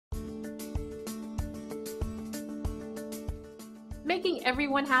Making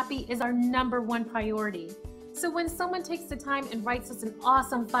everyone happy is our #1 priority. So when someone takes the time and writes us an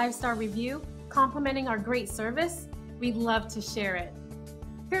awesome 5-star review complimenting our great service, we'd love to share it.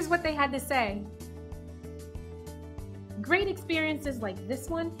 Here's what they had to say. Great experiences like this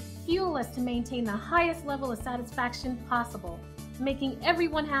one fuel us to maintain the highest level of satisfaction possible. Making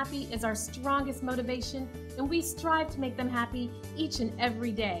everyone happy is our strongest motivation, and we strive to make them happy each and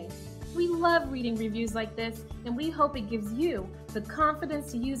every day. We love reading reviews like this, and we hope it gives you the confidence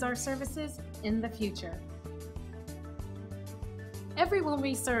to use our services in the future. Everyone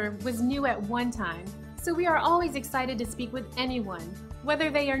we serve was new at one time, so we are always excited to speak with anyone, whether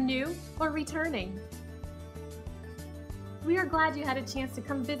they are new or returning. We are glad you had a chance to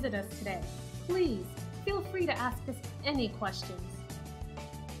come visit us today. Please feel free to ask us any questions.